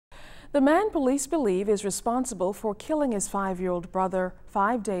The man police believe is responsible for killing his 5-year-old brother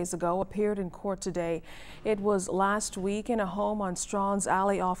 5 days ago appeared in court today. It was last week in a home on Strawn's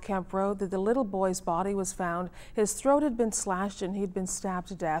Alley off Kemp Road that the little boy's body was found. His throat had been slashed and he'd been stabbed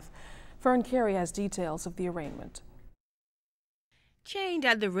to death. Fern Carey has details of the arraignment. Chained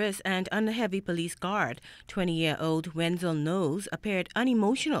at the wrist and under heavy police guard, 20-year-old Wenzel Knowles appeared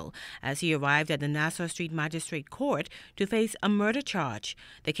unemotional as he arrived at the Nassau Street Magistrate Court to face a murder charge.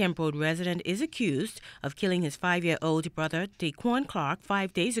 The Kemp Road resident is accused of killing his 5-year-old brother Daquan Clark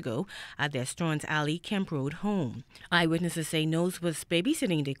 5 days ago at their Strawn's Alley Kemp Road home. Eyewitnesses say Knowles was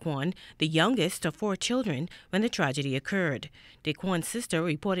babysitting Daquan, the youngest of 4 children, when the tragedy occurred. Daquan's sister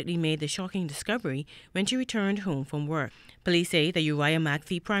reportedly made the shocking discovery when she returned home from work. Police say the Uriah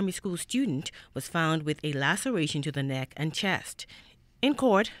McPhee Primary School student was found with a laceration to the neck and chest. In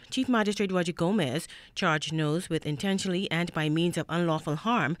court, Chief Magistrate Roger Gomez charged Knowles with intentionally and by means of unlawful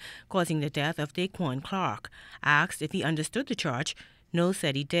harm causing the death of Daquan Clark. Asked if he understood the charge, Knowles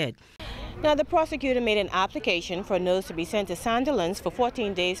said he did. Now, the prosecutor made an application for Knowles to be sent to Sandilands for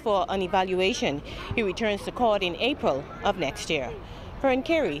 14 days for an evaluation. He returns to court in April of next year. Fern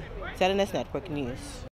Carey, ZNS Network News.